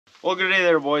Well, good day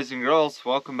there, boys and girls.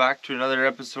 Welcome back to another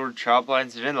episode of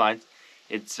Traplines and Inlines.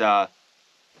 It's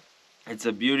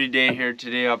a beauty day here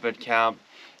today up at camp.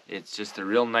 It's just a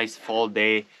real nice fall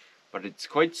day, but it's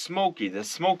quite smoky. The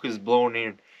smoke is blown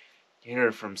in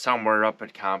here from somewhere up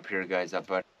at camp here, guys. Up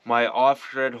at my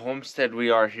Offgrid Homestead we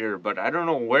are here, but I don't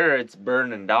know where it's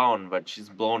burning down, but she's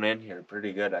blown in here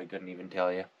pretty good. I couldn't even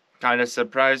tell you. Kind of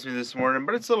surprised me this morning,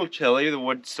 but it's a little chilly. The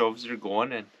wood stoves are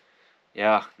going, and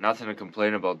yeah, nothing to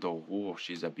complain about though. Ooh,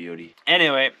 she's a beauty.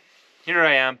 Anyway, here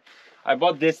I am. I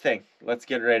bought this thing. Let's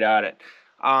get right at it.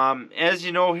 As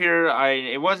you know here,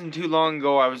 it wasn't too long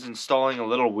ago I was installing a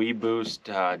little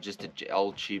Hiboost, just a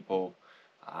El Cheapo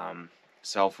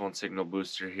cell phone signal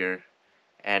booster here,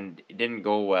 and it didn't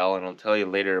go well, and I'll tell you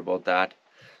later about that,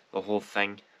 the whole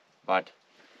thing. But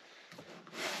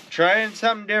trying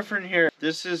something different here.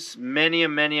 This is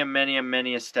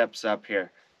many steps up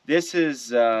here. This is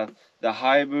the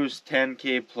Hiboost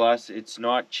 10K Plus. It's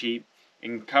not cheap. It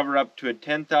can cover up to a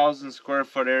 10,000 square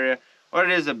foot area, or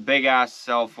it is a big ass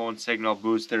cell phone signal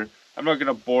booster. I'm not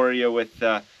gonna bore you with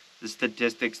the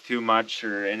statistics too much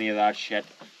or any of that shit,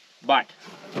 but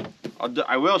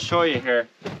I will show you here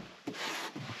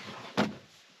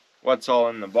what's all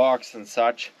in the box and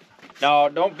such. Now,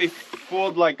 don't be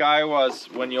fooled like I was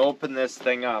when you open this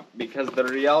thing up, because the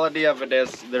reality of it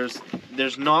is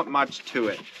there's not much to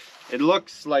it. It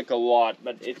looks like a lot,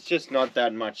 but it's just not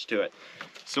that much to it.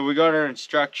 So we got our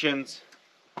instructions.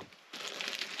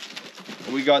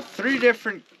 We got 3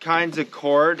 different kinds of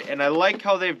cord, and I like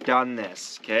how they've done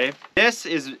this, okay? This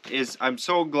is I'm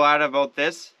so glad about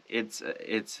this. It's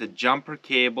a jumper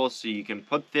cable, so you can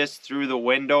put this through the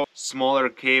window, smaller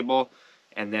cable,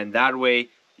 and then that way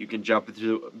you can jump it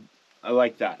through. I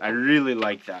like that. I really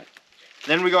like that.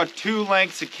 Then we got 2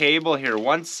 lengths of cable here.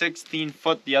 One's 16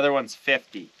 foot, the other one's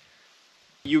 50.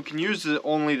 You can use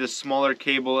only the smaller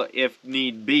cable if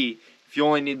need be. If you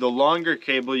only need the longer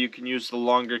cable, you can use the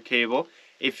longer cable.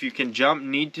 If you can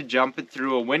need to jump it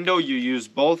through a window, you use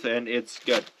both, and it's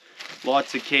good.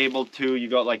 Lots of cable too. You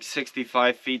got like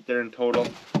 65 feet there in total.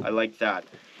 I like that.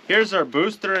 Here's our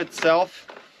booster itself.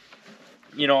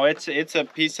 You know, it's a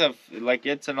piece of, like,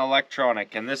 it's an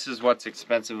electronic, and this is what's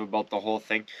expensive about the whole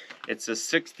thing. It's a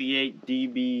 68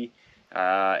 dB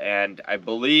and I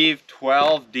believe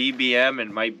 12 dBm.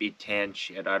 It might be 10,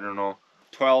 shit, I don't know.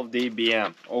 12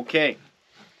 dBm. Okay.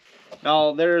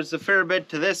 Now there's a fair bit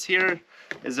to this. Here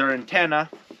is our antenna,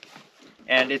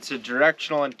 and it's a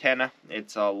directional antenna.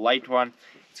 It's a light one.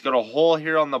 It's got a hole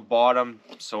here on the bottom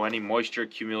so any moisture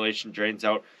accumulation drains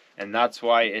out, and that's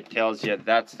why it tells you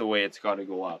that's the way it's got to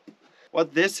go up.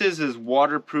 What this is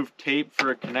waterproof tape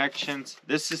for connections.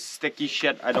 This is sticky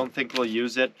shit. I don't think we'll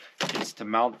use it. It's to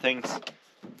mount things.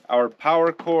 Our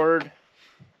power cord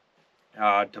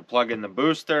to plug in the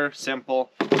booster. Simple.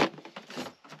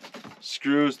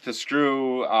 Screws to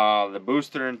screw the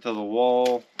booster into the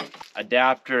wall.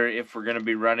 Adapter if we're going to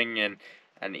be running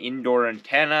an indoor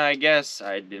antenna, I guess.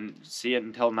 I didn't see it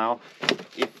until now.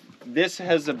 This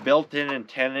has a built-in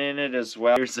antenna in it as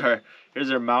well. Here's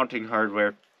our mounting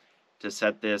hardware to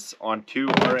set this onto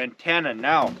our antenna.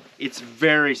 Now, it's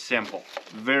very simple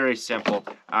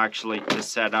actually to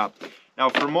set up. Now,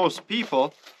 for most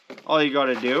people, all you got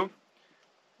to do,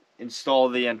 install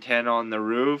the antenna on the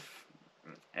roof,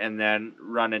 and then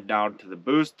run it down to the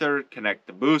booster, connect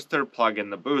the booster, plug in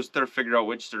the booster, figure out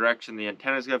which direction the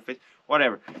antenna is going to face,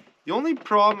 whatever. The only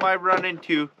problem I run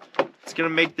into, it's going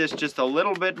to make this just a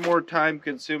little bit more time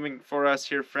consuming for us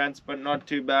here, friends, but not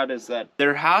too bad, is that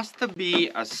there has to be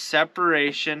a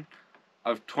separation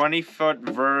of 20 foot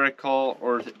vertical,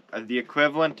 or the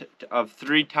equivalent of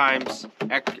 3 times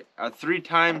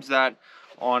that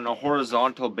on a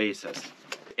horizontal basis.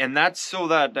 And that's so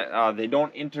that they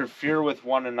don't interfere with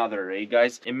one another, eh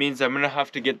guys? It means I'm gonna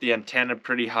have to get the antenna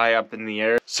pretty high up in the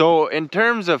air. So in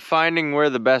terms of finding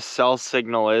where the best cell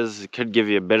signal is, it could give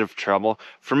you a bit of trouble.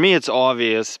 For me, it's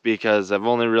obvious because I've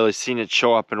only really seen it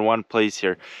show up in one place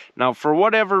here. Now, for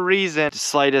whatever reason, the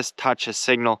slightest touch of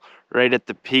signal right at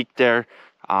the peak there,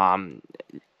 I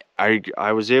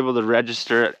was able to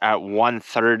register it at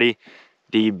 130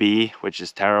 dB, which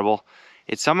is terrible.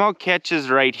 It somehow catches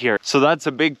right here. So that's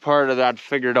a big part of that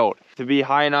figured out. To be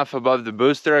high enough above the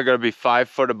booster, I gotta be 5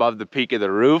 foot above the peak of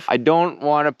the roof. I don't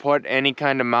want to put any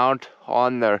kind of mount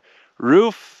on the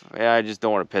roof. Yeah, I just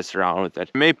don't want to piss around with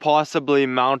it. I may possibly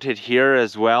mount it here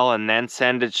as well and then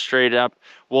send it straight up.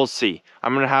 We'll see.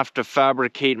 I'm gonna have to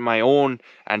fabricate my own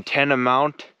antenna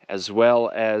mount, as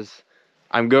well as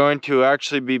I'm going to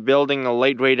actually be building a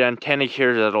lightweight antenna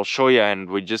here that'll show you, and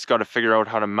we just got to figure out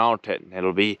how to mount it.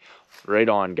 It'll be right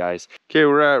on, guys. Okay,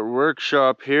 we're at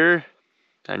workshop here.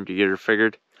 Time to get her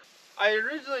figured. I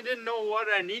originally didn't know what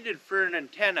I needed for an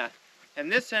antenna,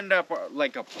 and this ended up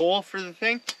like a pole for the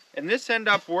thing, and this ended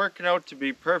up working out to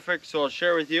be perfect, so I'll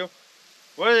share with you.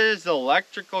 What it is,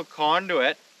 electrical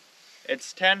conduit.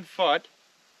 It's 10 foot,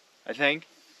 I think.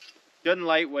 Good and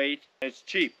lightweight. It's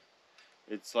cheap.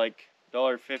 It's like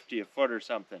 $1.50 a foot or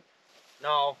something.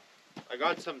 Now, I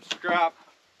got some scrap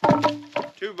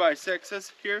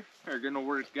 2x6s here. They're gonna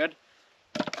work good.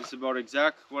 This is about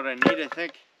exactly what I need, I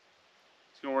think.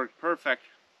 It's gonna work perfect.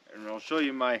 And I'll show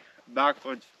you my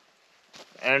backwoods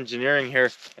engineering here,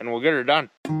 and we'll get her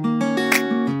done.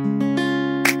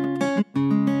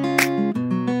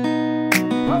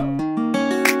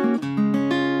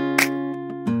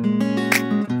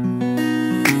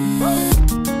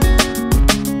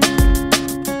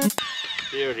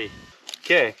 Beauty.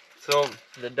 Okay, so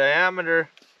the diameter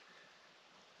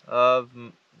of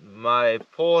my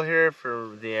pole here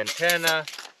for the antenna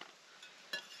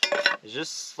is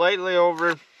just slightly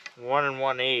over 1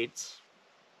 1/8.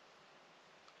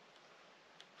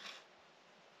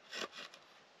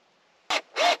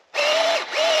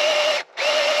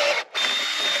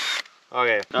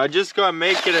 Okay, I just gotta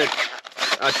make it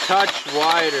a touch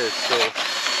wider, so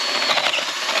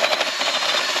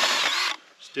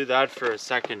just do that for a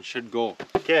second, should go.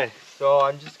 Okay, so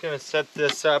I'm just gonna set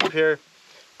this up here.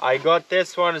 I got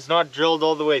this one, it's not drilled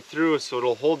all the way through, so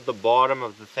it'll hold the bottom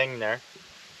of the thing there.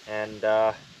 And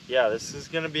yeah, this is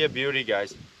gonna be a beauty,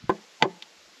 guys.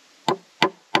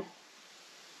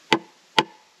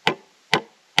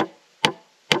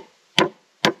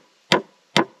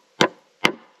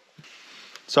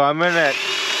 So I'm gonna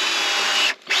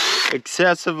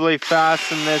excessively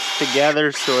fasten this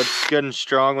together so it's good and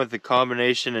strong with the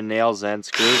combination of nails and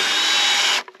screws.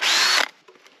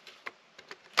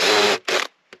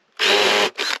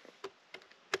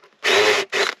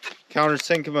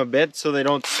 Countersink them a bit so they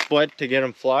don't split to get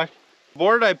them flush. The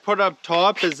board I put up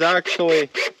top is actually,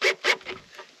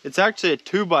 it's actually a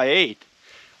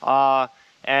 2x8.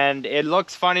 And it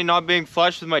looks funny not being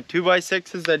flush with my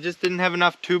 2x6s. I just didn't have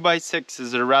enough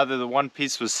 2x6s, or rather the one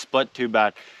piece was split too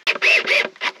bad.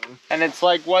 And it's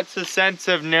like, what's the sense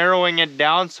of narrowing it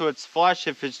down so it's flush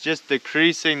if it's just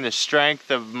decreasing the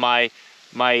strength of my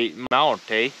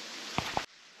mount, eh?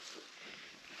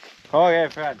 Okay,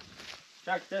 friends,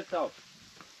 check this out.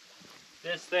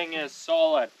 This thing is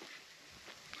solid.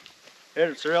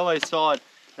 It's really solid.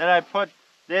 Then I put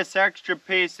this extra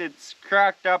piece, it's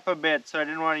cracked up a bit, so I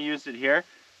didn't want to use it here.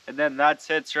 And then that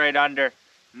sits right under.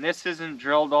 And this isn't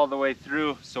drilled all the way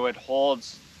through, so it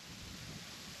holds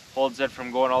it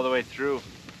from going all the way through.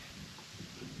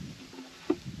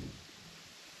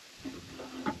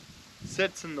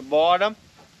 Sits in the bottom.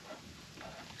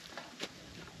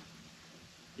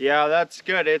 Yeah, that's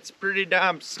good. It's pretty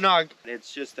damn snug.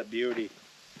 It's just a beauty.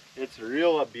 It's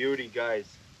real a beauty,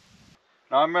 guys.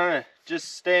 Now I'm gonna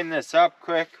just stain this up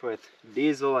quick with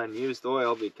diesel and used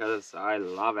oil because I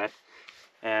love it.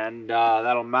 And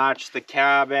that'll match the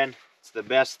cabin. It's the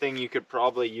best thing you could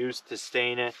probably use to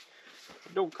stain it.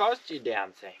 It don't cost you a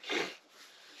damn thing.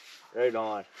 Right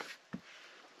on.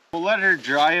 We'll let her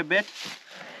dry a bit.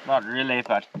 Not really,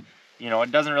 but you know,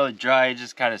 it doesn't really dry, it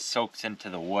just kind of soaks into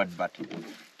the wood, but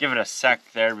give it a sec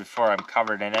there before I'm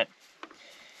covered in it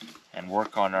and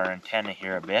work on our antenna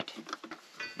here a bit.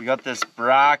 We got this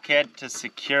bracket to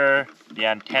secure the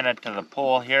antenna to the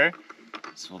pole here,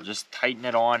 so we'll just tighten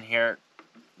it on here.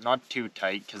 Not too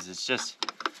tight because it's just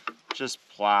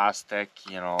plastic,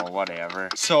 you know, whatever.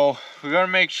 So we gotta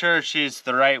make sure she's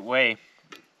the right way.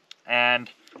 And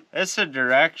this is a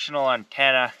directional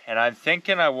antenna, and I'm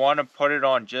thinking I want to put it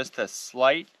on just a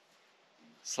slight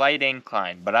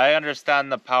incline, but I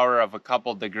understand the power of a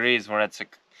couple degrees when it's a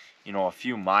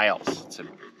few miles. It's a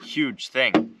huge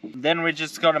thing. Then we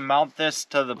just gotta mount this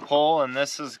to the pole, and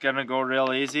this is gonna go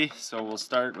real easy. So we'll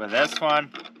start with this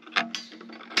one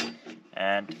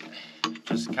and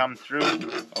just come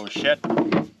through. Oh shit.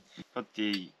 Put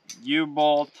the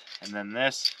U-bolt and then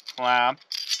this clamp,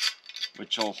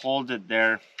 which will hold it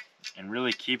there and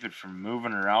really keep it from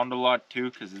moving around a lot too,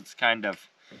 because it's kind of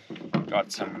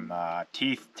got some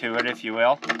teeth to it, if you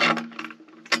will.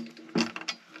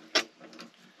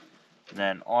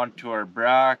 Then onto our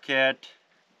bracket,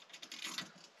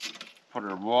 put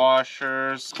our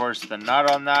washers, of course the nut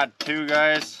on that too,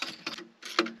 guys.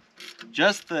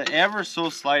 Just the ever so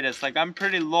slightest, like I'm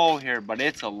pretty low here, but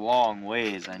it's a long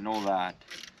ways, I know that.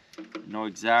 I know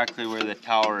exactly where the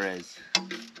tower is.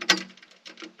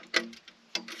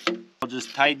 I'll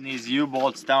just tighten these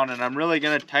U-bolts down, and I'm really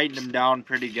gonna tighten them down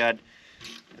pretty good.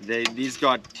 These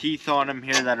got teeth on them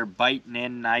here that are biting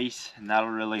in nice, and that'll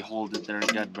really hold it there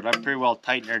good. But I'm pretty well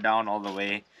tighten her down all the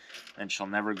way. and she'll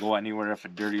never go anywhere if a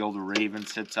dirty old raven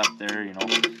sits up there, you know,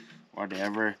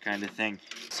 whatever kind of thing.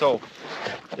 So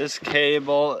this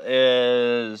cable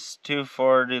is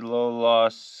 240 low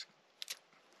loss,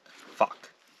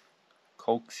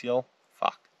 coaxial,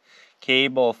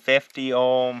 cable 50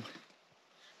 ohm,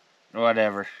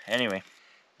 whatever. Anyway,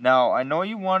 now I know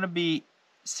you want to be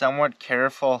somewhat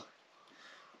careful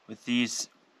with these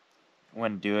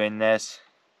when doing this.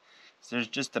 There's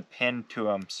just a pin to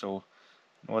them, so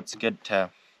you know, it's good to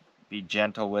be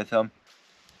gentle with them.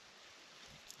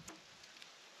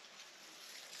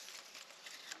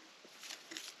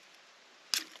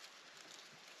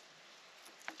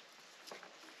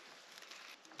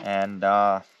 And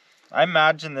I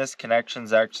imagine this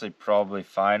connection's actually probably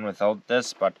fine without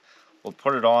this, but we'll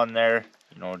put it on there,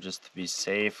 you know, just to be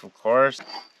safe, of course.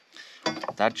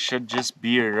 That should just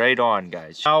be right on,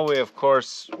 guys. Now we of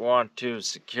course want to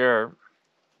secure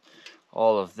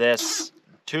all of this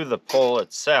to the pole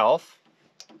itself.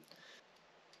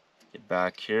 Get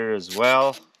back here as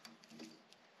well.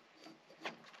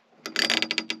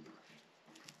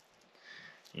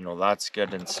 You know, that's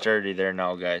good and sturdy there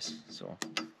now, guys. So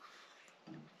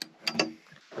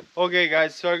okay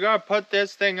guys, so I gotta put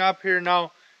this thing up here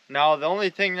now. Now the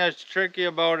only thing that's tricky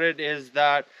about it is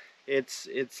that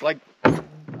it's like,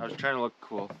 I was trying to look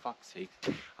cool, fuck's sake.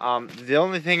 The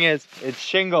only thing is it's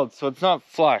shingled, so it's not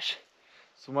flush.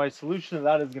 So my solution to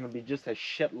that is gonna be just a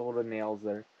shitload of nails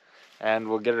there, and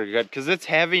we'll get her good, because it's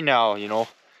heavy now, you know,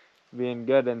 being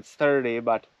good and sturdy.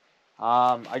 But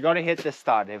I gotta hit the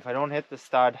stud. If I don't hit the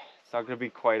stud, it's not gonna be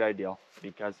quite ideal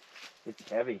because it's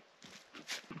heavy.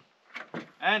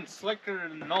 And slicker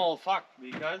than no fuck,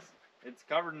 because it's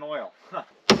covered in oil.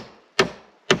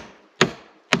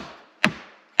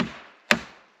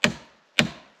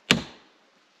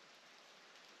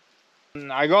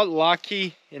 I got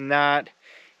lucky in that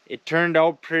it turned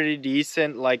out pretty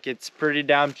decent. Like, it's pretty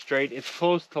damn straight. It's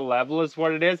close to level is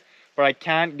what it is, but I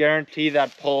can't guarantee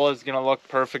that pole is gonna look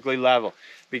perfectly level,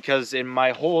 because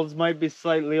my holes might be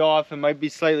slightly off, it might be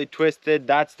slightly twisted.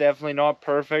 That's definitely not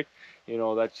perfect. You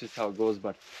know, that's just how it goes.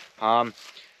 But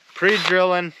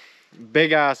pre-drilling,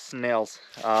 big ass nails.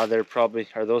 They're probably,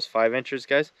 are those 5 inches,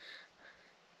 guys?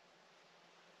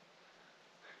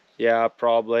 Yeah,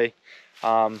 probably.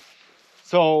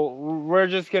 So we're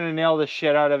just gonna nail the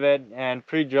shit out of it and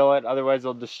pre-drill it, otherwise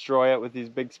I'll destroy it with these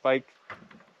big spikes.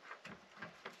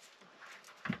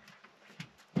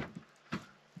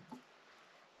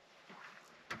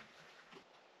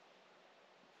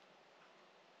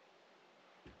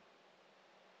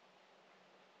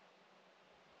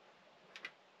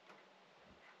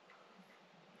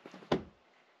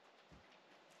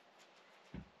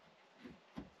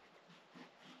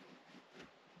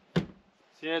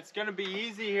 See, it's gonna be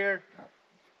easy here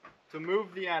to move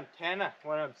the antenna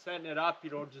when I'm setting it up. You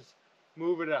don't just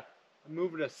move it a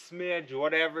smidge,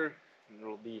 whatever, and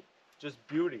it'll be just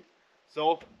beauty.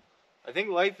 So I think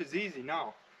life is easy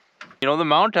now. You know, the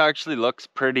mount actually looks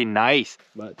pretty nice,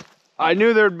 but I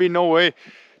knew there'd be no way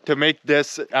to make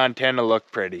this antenna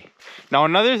look pretty. Now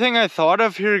another thing I thought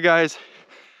of here, guys,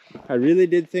 I really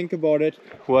did think about it,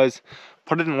 was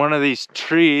put it in one of these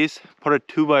trees, put a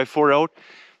 2x4 out.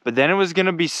 But then it was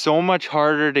gonna be so much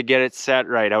harder to get it set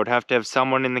right. I would have to have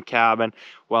someone in the cabin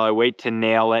while I wait to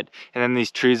nail it. And then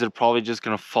these trees are probably just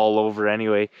gonna fall over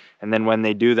anyway. And then when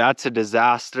they do, that's a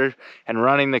disaster. And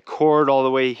running the cord all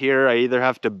the way here, I either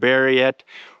have to bury it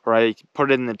or I put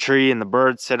it in the tree and the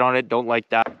birds sit on it. Don't like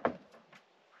that.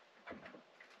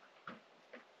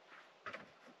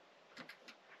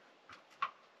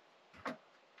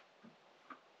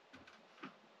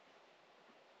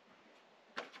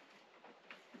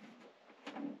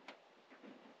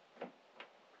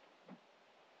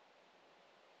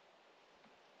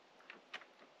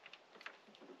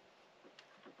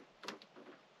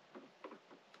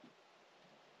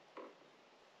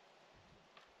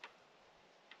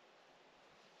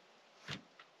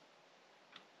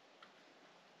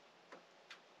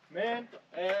 Man,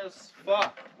 as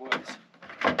fuck, boys.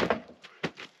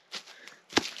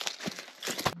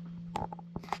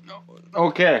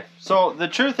 Okay, so the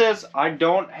truth is, I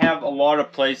don't have a lot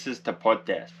of places to put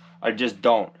this. I just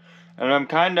don't. And I'm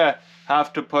kind of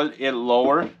have to put it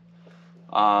lower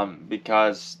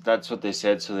because that's what they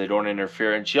said, so they don't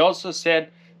interfere. And she also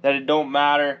said that it don't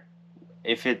matter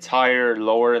if it's higher or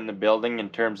lower in the building in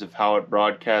terms of how it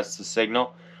broadcasts the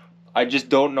signal. I just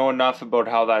don't know enough about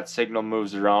how that signal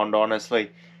moves around, honestly,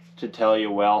 to tell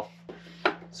you well.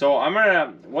 So I'm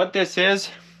gonna, what this is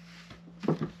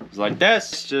like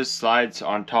this, just slides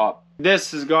on top.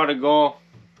 This has got to go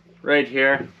right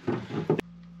here.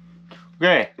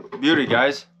 Okay, beauty,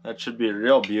 guys. That should be a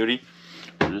real beauty.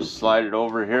 Just slide it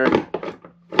over here.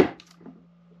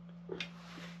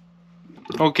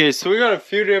 Okay, so we got a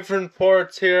few different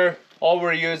ports here. All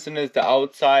we're using is the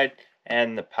outside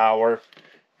and the power.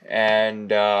 And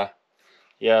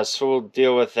yeah, so we'll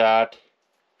deal with that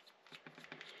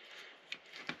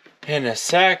in a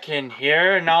second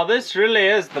here. Now this really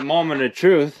is the moment of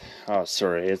truth. Oh,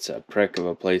 sorry, it's a prick of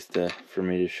a place for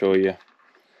me to show you.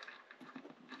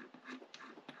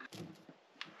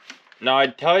 Now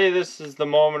I'd tell you this is the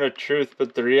moment of truth,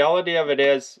 but the reality of it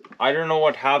is, I don't know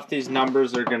what half these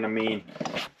numbers are gonna mean.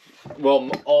 Well,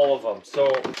 all of them.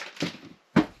 So,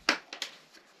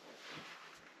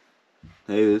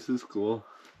 hey, this is cool.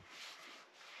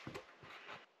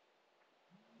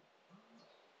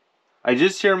 I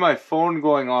just hear my phone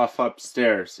going off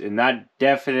upstairs, and that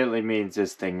definitely means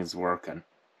this thing is working.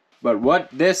 But what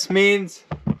this means,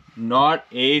 not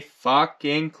a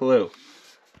fucking clue.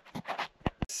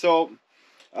 So,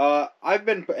 I've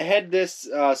had this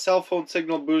cell phone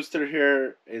signal booster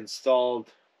here installed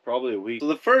probably a week. So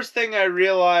the first thing I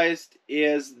realized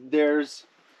is there's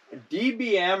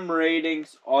dBm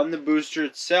ratings on the booster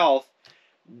itself,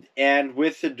 and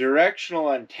with the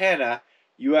directional antenna,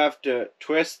 you have to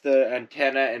twist the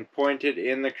antenna and point it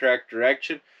in the correct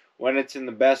direction. When it's in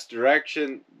the best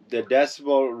direction, the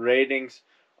decibel ratings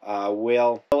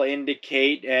will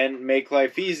indicate and make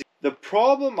life easy. The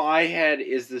problem I had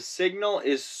is the signal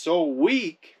is so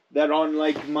weak that on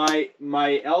like my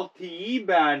LTE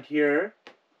band here,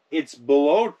 it's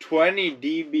below 20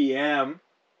 dBm,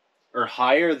 or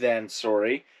higher than,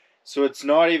 sorry, so it's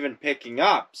not even picking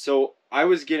up. So I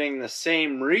was getting the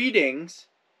same readings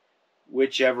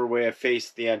whichever way I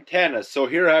faced the antenna. So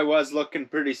here I was looking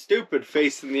pretty stupid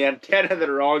facing the antenna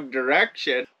the wrong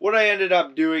direction. What I ended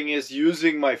up doing is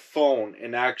using my phone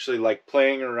and actually like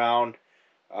playing around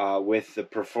with the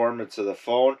performance of the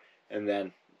phone, and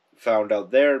then found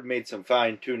out there, made some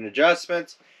fine-tune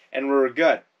adjustments, and we were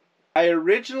good. I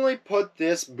originally put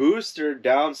this booster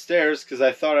downstairs because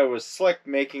I thought I was slick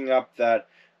making up that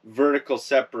vertical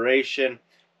separation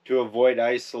to avoid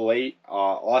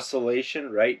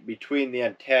oscillation right between the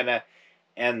antenna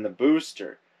and the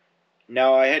booster.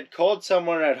 Now I had called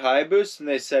someone at Hiboost and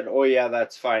they said, oh yeah,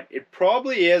 that's fine. It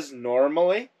probably is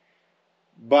normally,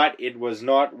 but it was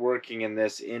not working in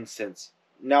this instance.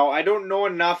 Now I don't know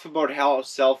enough about how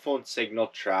cell phone signal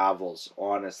travels,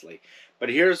 honestly. But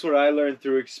here's what I learned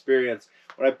through experience.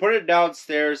 When I put it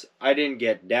downstairs, I didn't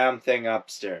get damn thing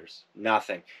upstairs.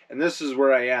 Nothing. And this is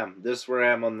where I am. This is where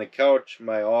I am on the couch,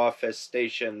 my office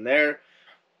station there.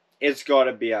 It's got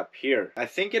to be up here. I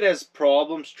think it has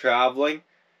problems traveling.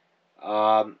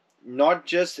 Not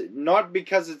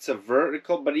because it's a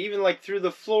vertical, but even like through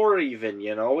the floor even,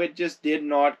 you know, it just did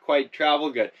not quite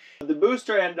travel good. The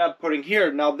booster I ended up putting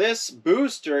here. Now this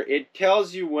booster, it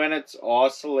tells you when it's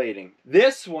oscillating.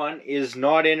 This one is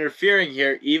not interfering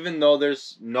here, even though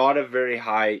there's not a very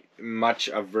much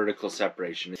of vertical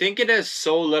separation. I think it has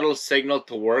so little signal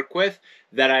to work with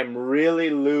that I'm really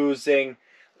losing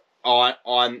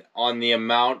on the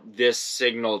amount this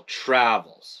signal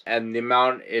travels and the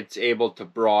amount it's able to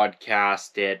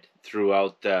broadcast it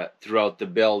throughout the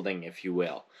building, if you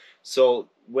will. So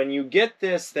when you get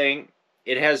this thing,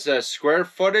 it has a square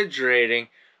footage rating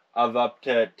of up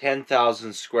to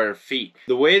 10,000 square feet.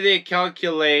 The way they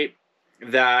calculate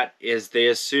that is they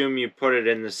assume you put it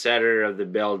in the center of the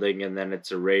building and then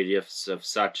it's a radius of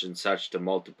such and such to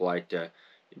multiply to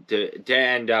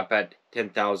end up at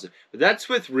 10,000. But that's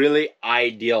with really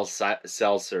ideal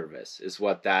cell service is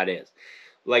what that is.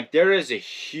 Like there is a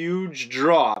huge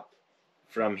drop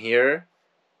from here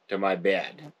to my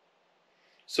bed.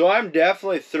 So I'm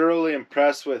definitely thoroughly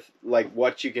impressed with like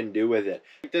what you can do with it.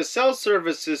 The cell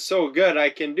service is so good, I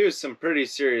can do some pretty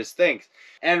serious things.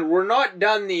 And we're not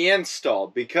done the install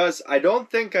because I don't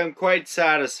think I'm quite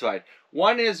satisfied.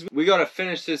 One is we got to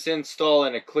finish this install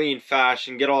in a clean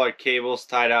fashion, get all our cables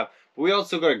tied up. But we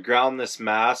also got to ground this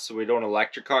mast so we don't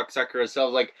electric cocksucker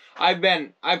ourselves. Like I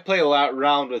play a lot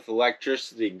around with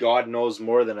electricity, God knows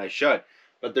more than I should.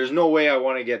 But there's no way I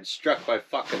want to get struck by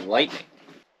fucking lightning.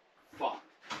 Fuck,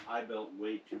 I built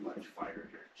way too much fire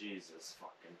here. Jesus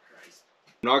fucking Christ.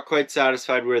 I'm not quite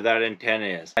satisfied where that antenna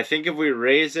is. I think if we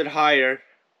raise it higher,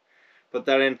 put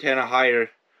that antenna higher,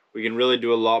 we can really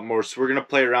do a lot more. So we're going to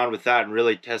play around with that and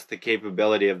really test the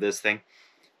capability of this thing.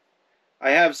 I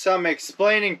have some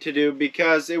explaining to do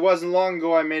because it wasn't long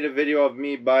ago I made a video of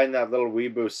me buying that little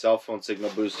Hiboost cell phone signal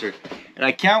booster. And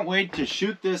I can't wait to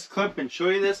shoot this clip and show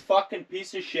you this fucking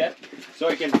piece of shit so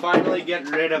I can finally get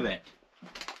rid of it.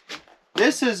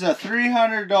 This is a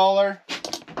 $300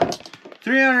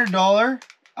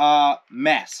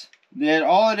 mess.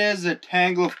 All it is a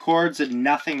tangle of cords and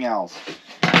nothing else.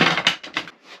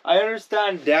 I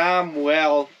understand damn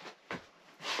well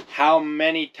how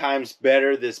many times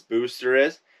better this booster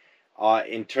is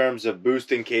in terms of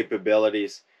boosting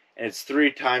capabilities, and it's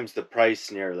 3 times the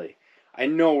price nearly. I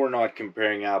know we're not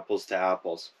comparing apples to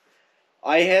apples.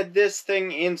 I had this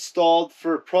thing installed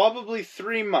for probably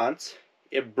 3 months.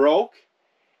 It broke,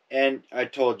 and I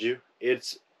told you,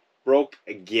 it's broke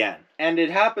again. And it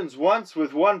happens once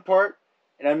with one part,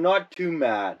 and I'm not too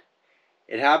mad.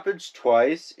 It happens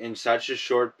twice in such a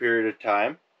short period of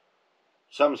time.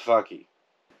 Something's fucky.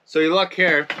 So you look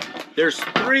here, there's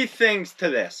 3 things to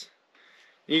this.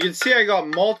 You can see I got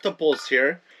multiples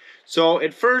here. So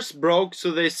it first broke,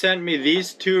 so they sent me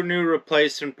these 2 new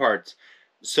replacement parts.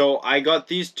 So I got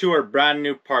these 2 are brand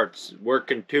new parts,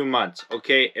 working 2 months.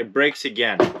 Okay, it breaks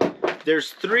again.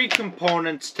 There's 3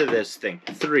 components to this thing.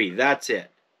 3, that's it.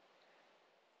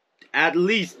 At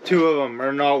least 2 of them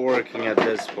are not working at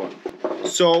this point.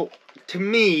 So, to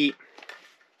me,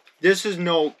 this is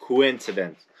no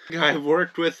coincidence. I've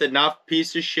worked with enough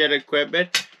piece of shit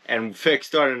equipment and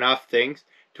fixed on enough things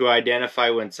to identify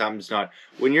when something's not.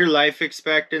 When your life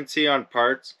expectancy on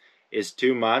parts is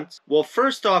 2 months, well,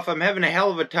 first off, I'm having a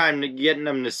hell of a time getting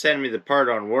them to send me the part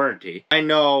on warranty. I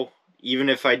know, even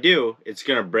if I do, it's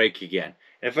going to break again.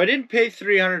 If I didn't pay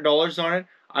 $300 on it,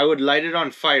 I would light it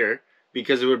on fire,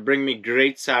 because it would bring me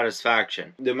great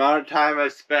satisfaction. The amount of time I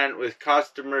spent with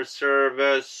customer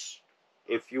service,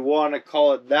 if you want to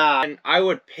call it that, and I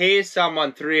would pay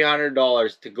someone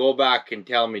 $300 to go back and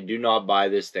tell me, do not buy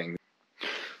this thing.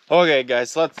 Okay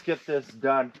guys, let's get this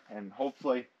done, and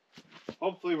hopefully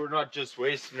we're not just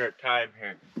wasting our time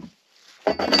here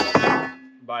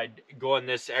by going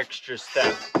this extra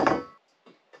step.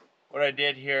 What I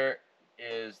did here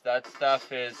is, that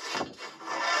stuff is,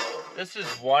 this is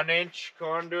 1-inch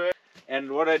conduit,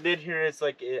 and what I did here is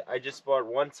like, I just bought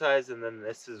one size, and then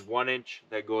this is 1 inch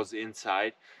that goes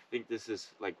inside. I think this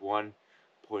is like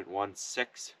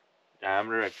 1.16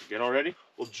 diameter, I forget already.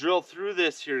 We'll drill through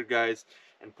this here, guys,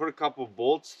 and put a couple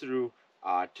bolts through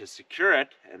to secure it,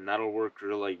 and that'll work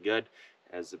really good,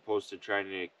 as opposed to trying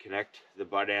to connect the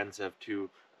butt ends of 2 of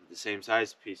the same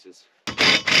size pieces.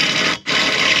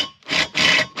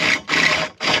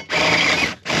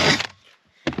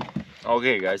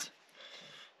 Okay guys,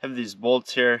 I have these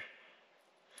bolts here.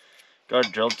 Got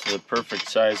it drilled to the perfect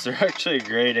size. They're actually a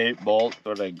grade 8 bolt,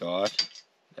 what I got.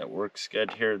 That works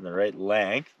good here in the right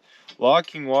length.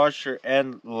 Locking washer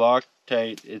and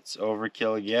Loctite, it's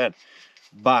overkill again.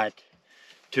 But,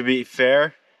 to be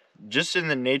fair, just in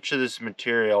the nature of this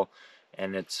material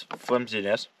and its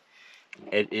flimsiness,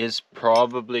 it is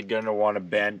probably going to want to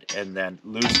bend and then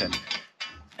loosen.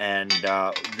 And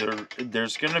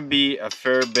there's going to be a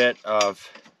fair bit of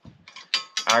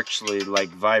actually like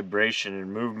vibration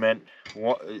and movement.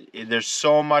 There's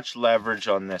so much leverage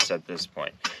on this at this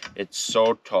point. It's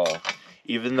so tall.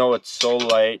 Even though it's so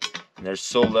light and there's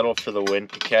so little for the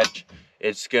wind to catch,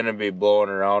 it's going to be blowing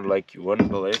around like you wouldn't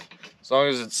believe. As long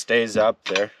as it stays up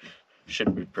there,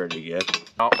 should be pretty good.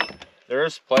 Now, there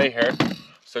is play here.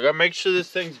 So I got to make sure this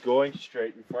thing's going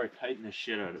straight before I tighten the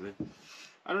shit out of it.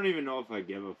 I don't even know if I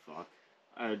give a fuck.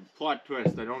 Plot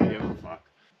twist, I don't give a fuck.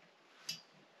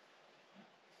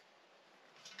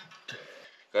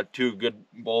 Got 2 good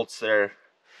bolts there.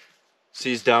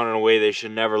 Seized down in a way they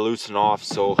should never loosen off,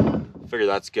 so I figure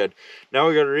that's good. Now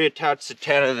we got to reattach the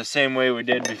antenna the same way we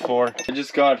did before. I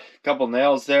just got a couple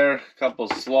nails there, a couple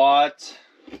slots.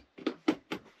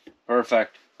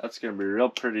 Perfect. That's going to be real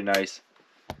pretty nice.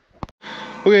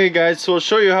 Okay guys, so I'll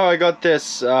show you how I got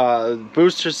this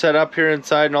booster set up here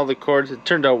inside and all the cords. It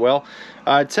turned out well.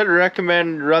 It said to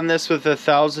recommend run this with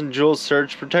 1,000 joule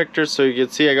surge protector, so you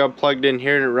can see I got plugged in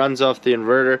here and it runs off the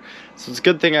inverter. So it's a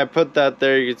good thing I put that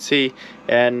there, you can see.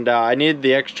 And I needed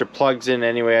the extra plugs in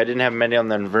anyway. I didn't have many on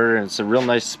the inverter, and it's a real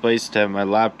nice place to have my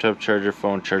laptop charger,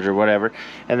 phone charger, whatever.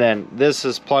 And then this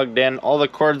is plugged in. All the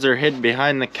cords are hidden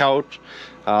behind the couch,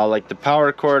 like the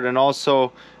power cord, and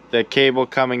also the cable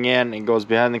coming in and goes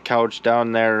behind the couch,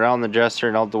 down there, around the dresser,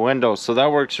 and out the window. So that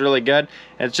works really good.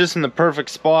 And it's just in the perfect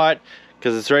spot,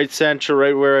 because it's right central,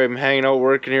 right where I'm hanging out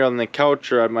working here on the couch,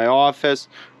 or at my office,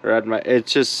 or at my,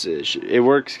 it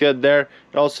works good there.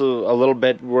 It also a little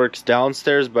bit works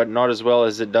downstairs, but not as well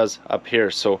as it does up here.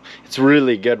 So it's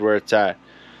really good where it's at.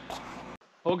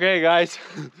 Okay guys,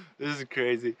 this is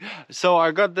crazy. So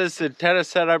I got this antenna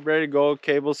set up, ready to go,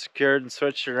 cable secured and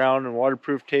switched around and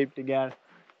waterproof taped again.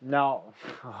 Now,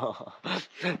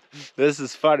 this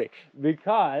is funny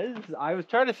because I was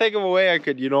trying to think of a way I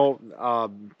could, you know,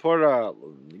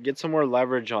 get some more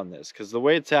leverage on this, because the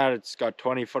way it's at, it's got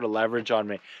 20 foot of leverage on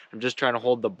me. I'm just trying to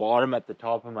hold the bottom at the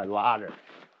top of my ladder.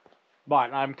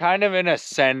 But I'm kind of in a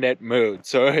send it mood,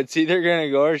 so it's either gonna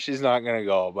go or she's not gonna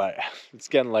go. But it's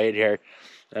getting late here,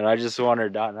 and I just want her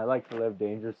done. I like to live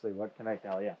dangerously. What can I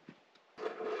tell you?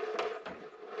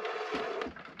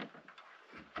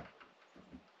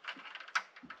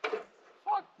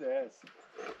 Fuck this.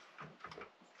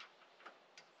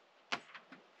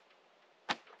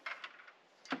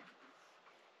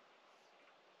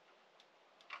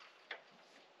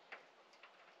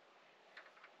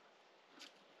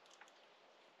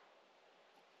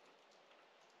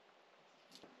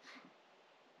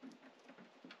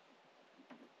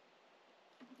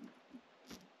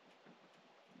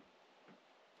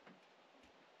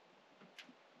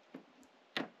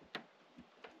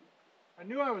 I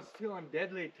knew I was feeling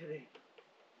deadly today.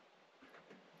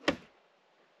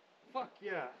 Fuck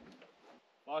yeah.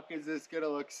 Fuck, is this gonna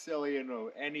look silly in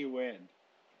any wind?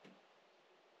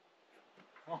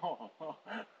 Oh,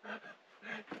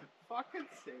 fucking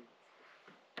sick.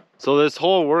 So this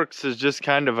whole works is just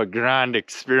kind of a grand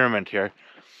experiment here.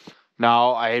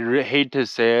 Now, I hate to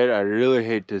say it, I really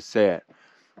hate to say it.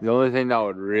 The only thing that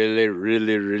would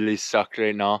really suck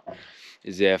right now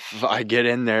is if I get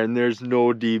in there and there's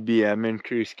no DBM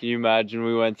increase. Can you imagine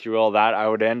we went through all that? I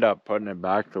would end up putting it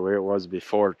back the way it was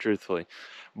before, truthfully.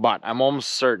 But I'm almost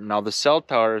certain. Now the cell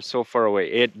tower is so far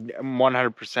away. It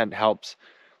 100% helps.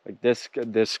 Like this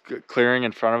clearing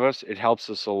in front of us, it helps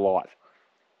us a lot.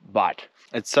 But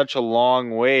it's such a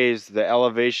long ways, the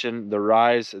elevation, the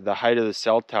rise, the height of the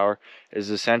cell tower is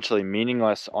essentially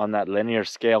meaningless on that linear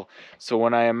scale. So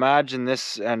when I imagine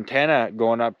this antenna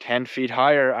going up 10 feet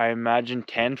higher, I imagine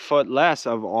 10 foot less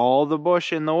of all the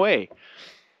bush in the way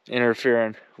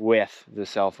interfering with the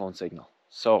cell phone signal.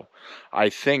 So I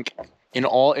think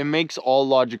it makes all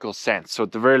logical sense. So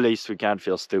at the very least, we can't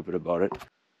feel stupid about it.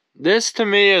 This to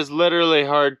me is literally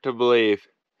hard to believe.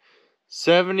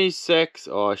 76,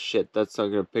 oh shit, that's not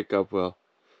gonna pick up well.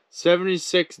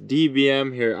 76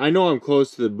 dBm here. I know I'm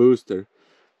close to the booster,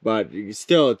 but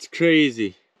still, it's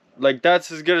crazy. Like, that's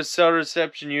as good a cell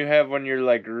reception you have when you're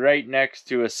like right next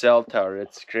to a cell tower.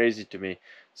 It's crazy to me.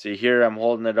 See here, I'm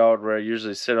holding it out where I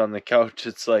usually sit on the couch.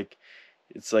 It's like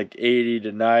 80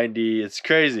 to 90. It's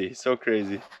crazy, so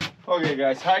crazy. Okay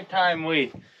guys, high time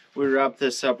we wrap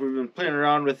this up. We've been playing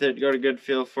around with it, got a good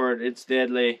feel for it. It's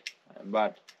deadly,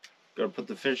 but gotta put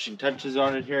the finishing touches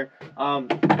on it here.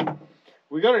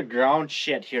 We gotta ground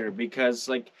shit here because,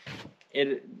 like,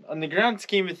 on the grand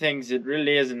scheme of things, it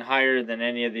really isn't higher than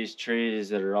any of these trees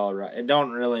that are all right. It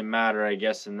don't really matter, I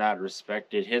guess, in that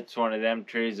respect. It hits one of them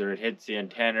trees or it hits the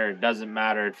antenna. It doesn't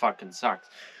matter. It fucking sucks.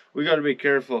 We gotta be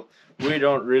careful. We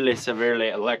don't really severely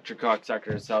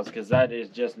electrococksucker ourselves, because that is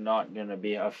just not gonna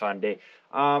be a fun day.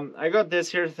 I got this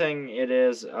here thing. It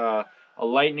is a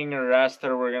lightning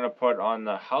arrestor we're gonna put on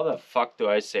the, how the fuck do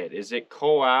I say it? Is it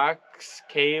coax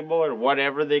cable or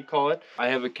whatever they call it? I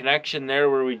have a connection there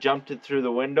where we jumped it through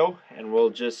the window, and we'll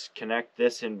just connect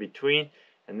this in between,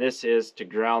 and this is to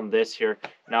ground this here.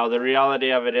 Now the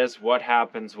reality of it is, what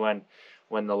happens when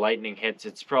the lightning hits?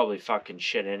 It's probably fucking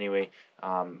shit anyway.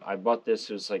 I bought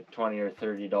this, it was like $20 or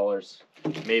 $30.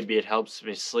 Maybe it helps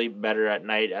me sleep better at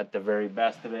night at the very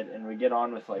best of it, and we get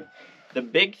on with life. The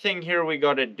big thing here we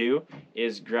got to do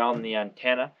is ground the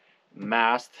antenna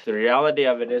mast. The reality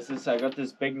of it is I got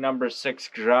this big number 6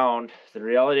 ground. The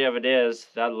reality of it is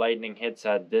that lightning hits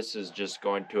that, this is just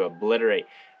going to obliterate.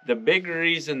 The big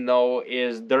reason though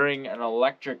is during an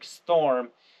electric storm,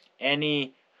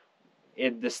 the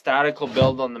static will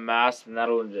build on the mast, and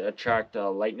that'll attract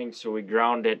lightning. So we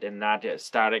ground it, and that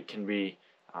static can be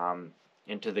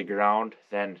into the ground.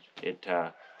 Then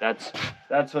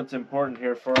that's what's important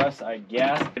here for us, I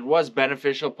guess. It was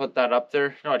beneficial, put that up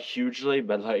there, not hugely,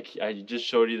 but like I just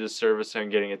showed you the service I'm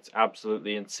getting. It's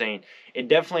absolutely insane. It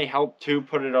definitely helped to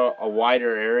put it a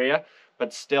wider area,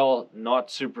 but still not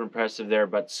super impressive there,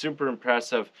 but super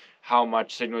impressive how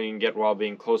much signal you can get while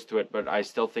being close to it. But I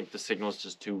still think the signal is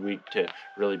just too weak to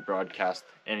really broadcast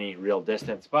any real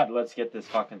distance. But let's get this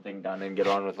fucking thing done and get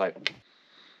on with life.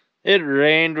 It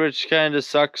rained, which kind of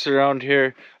sucks around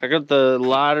here. I got the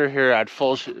ladder here at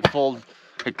full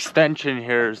extension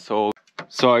here, so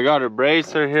I got a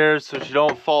bracer here so she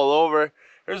don't fall over.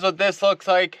 Here's what this looks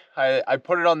like. I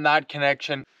put it on that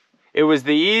connection. It was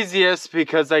the easiest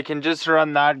because I can just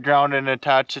run that ground and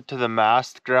attach it to the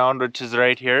mast ground, which is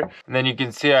right here. And then you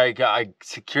can see I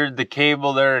secured the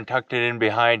cable there and tucked it in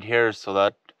behind here, so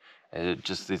that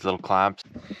just these little clamps.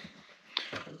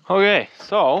 Okay,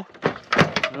 so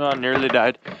nearly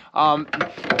died.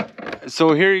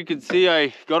 So here you can see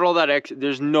I got all that extra.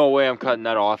 There's no way I'm cutting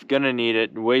that off. Gonna need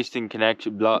it. Wasting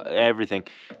connection, blah, everything.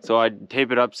 So I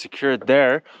tape it up, secure it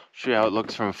there. Show you how it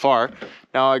looks from afar.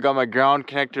 Now I got my ground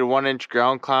connected, 1-inch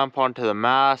ground clamp onto the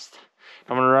mast.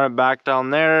 I'm gonna run it back down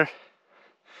there.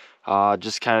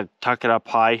 Just kind of tuck it up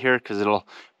high here because it'll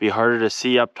be harder to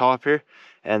see up top here.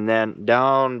 And then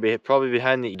down, probably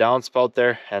behind the downspout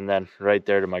there, and then right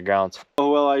there to my grounds.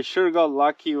 Oh, well, I sure got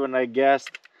lucky when I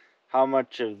guessed how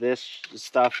much of this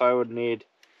stuff I would need.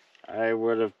 I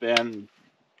would have been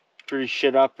pretty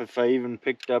shit up if I even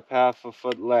picked up half a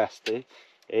foot less,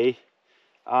 eh?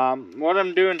 What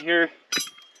I'm doing here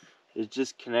is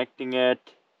just connecting it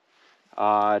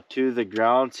to the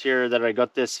grounds here that I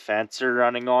got this fencer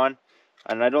running on.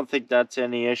 And I don't think that's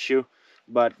any issue.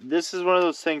 But this is one of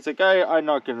those things, like, I'm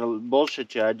not going to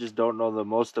bullshit you. I just don't know the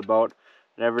most about.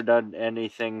 Never done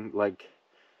anything like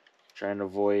trying to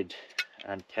avoid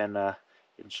antenna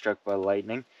getting struck by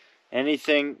lightning.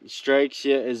 Anything strikes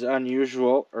you as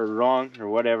unusual or wrong or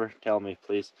whatever, tell me,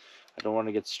 please. I don't want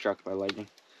to get struck by lightning.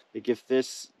 Like, if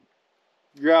this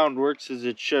ground works as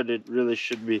it should, it really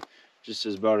should be just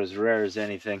about as rare as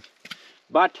anything.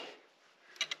 But,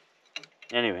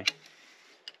 anyway.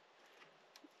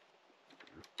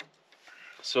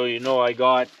 So you know I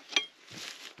got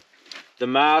the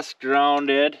mast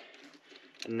grounded,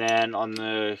 and then on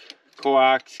the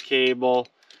coax cable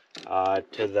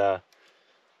to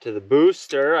the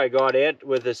booster I got it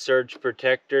with a surge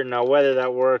protector. Now whether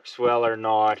that works well or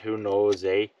not, who knows,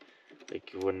 eh?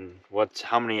 Like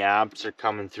how many amps are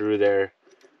coming through there?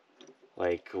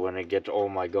 Like when I get to, oh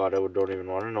my god, I don't even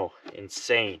want to know.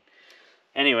 Insane.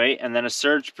 Anyway, and then a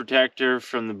surge protector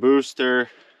from the booster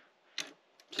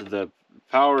to the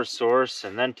power source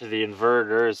and then to the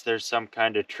inverter. Is there some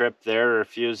kind of trip there or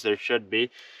fuse? There should be.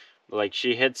 Like,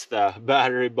 she hits the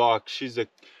battery box, she's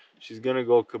gonna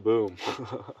go kaboom.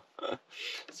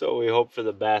 So we hope for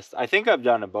the best. I think I've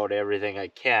done about everything I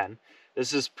can.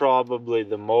 This is probably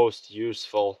the most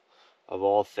useful of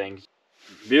all things.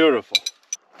 Beautiful.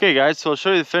 Okay guys, so I'll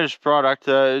show you the finished product.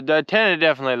 The antenna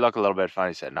definitely look a little bit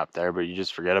funny sitting up there, but you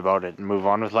just forget about it and move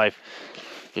on with life.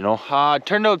 You know, it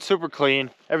turned out super clean.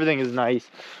 Everything is nice.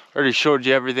 Already showed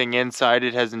you everything inside.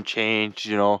 It hasn't changed,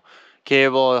 you know.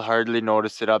 Cable, I hardly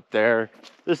noticed it up there.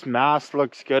 This mast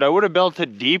looks good. I would have built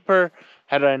it deeper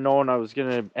had I known I was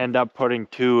gonna end up putting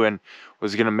 2 and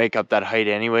was gonna make up that height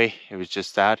anyway. It was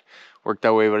just that. Worked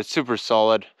that way, but it's super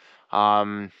solid.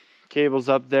 Cable's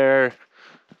up there.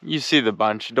 You see the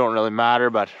bunch, it don't really matter,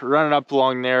 but running up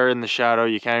along there in the shadow,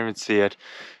 you can't even see it.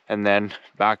 And then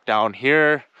back down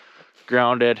here,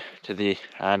 grounded to the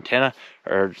antenna,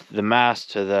 or the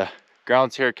mast to the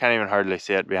grounds here. Can't even hardly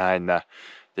see it behind the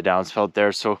downspout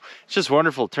there. So it's just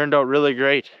wonderful. Turned out really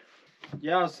great.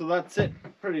 Yeah, so that's it.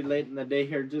 Pretty late in the day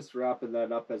here. Just wrapping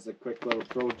that up as a quick little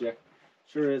project.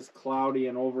 Sure is cloudy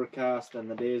and overcast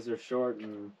and the days are short,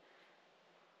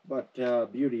 but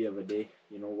beauty of a day.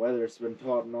 You know, weather's been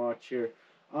top notch here.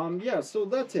 Yeah, so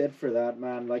that's it for that,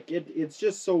 man. Like, it's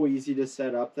just so easy to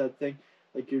set up that thing.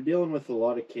 Like, you're dealing with a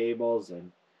lot of cables,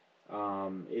 and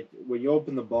when you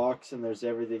open the box and there's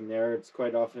everything there, it's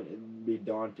quite often it'd be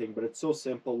daunting, but it's so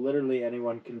simple. Literally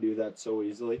anyone can do that so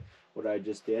easily, what I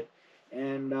just did.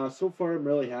 And so far I'm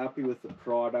really happy with the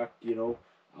product, you know.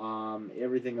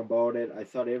 Everything about it, I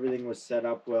thought everything was set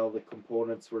up well. The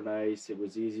components were nice. It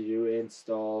was easy to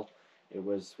install. It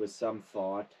was with some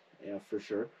thought, yeah, for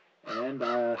sure. And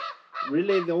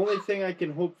really the only thing I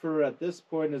can hope for at this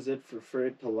point is for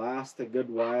it to last a good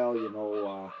while, you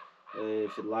know.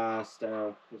 If it lasts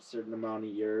a certain amount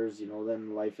of years, you know,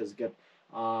 then life is good.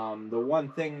 The one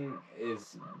thing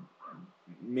is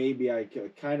maybe I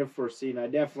kind of foreseen. I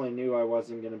definitely knew I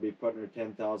wasn't going to be putting her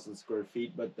 10,000 square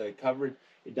feet, but the coverage,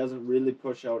 it doesn't really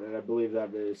push out, and I believe that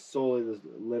it is solely the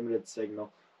limited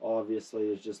signal. Obviously,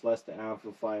 it's just less to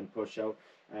amplify and push out.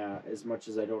 As much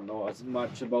as I don't know as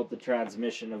much about the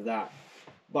transmission of that.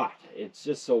 But it's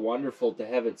just so wonderful to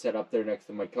have it set up there next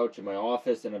to my couch in my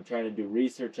office, and I'm trying to do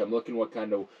research. I'm looking what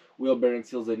kind of wheel bearing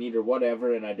seals I need or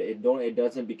whatever, and it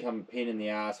doesn't become a pain in the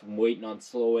ass. I'm waiting on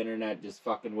slow internet, just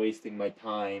fucking wasting my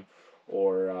time,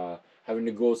 or having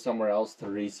to go somewhere else to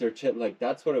research it. Like,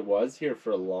 that's what it was here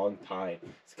for a long time.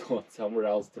 It's going somewhere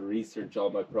else to research all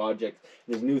my projects.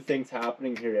 There's new things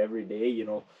happening here every day, you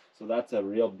know, so that's a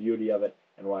real beauty of it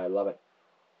and why I love it.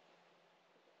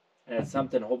 And it's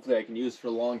something hopefully I can use for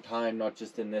a long time, not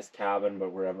just in this cabin,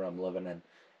 but wherever I'm living in,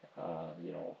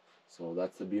 you know. So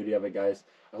that's the beauty of it, guys.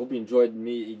 I hope you enjoyed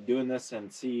me doing this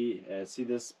and see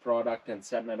this product and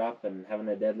setting it up and having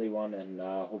a deadly one. And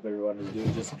hope everyone is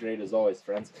doing just great as always,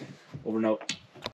 friends. Over and out.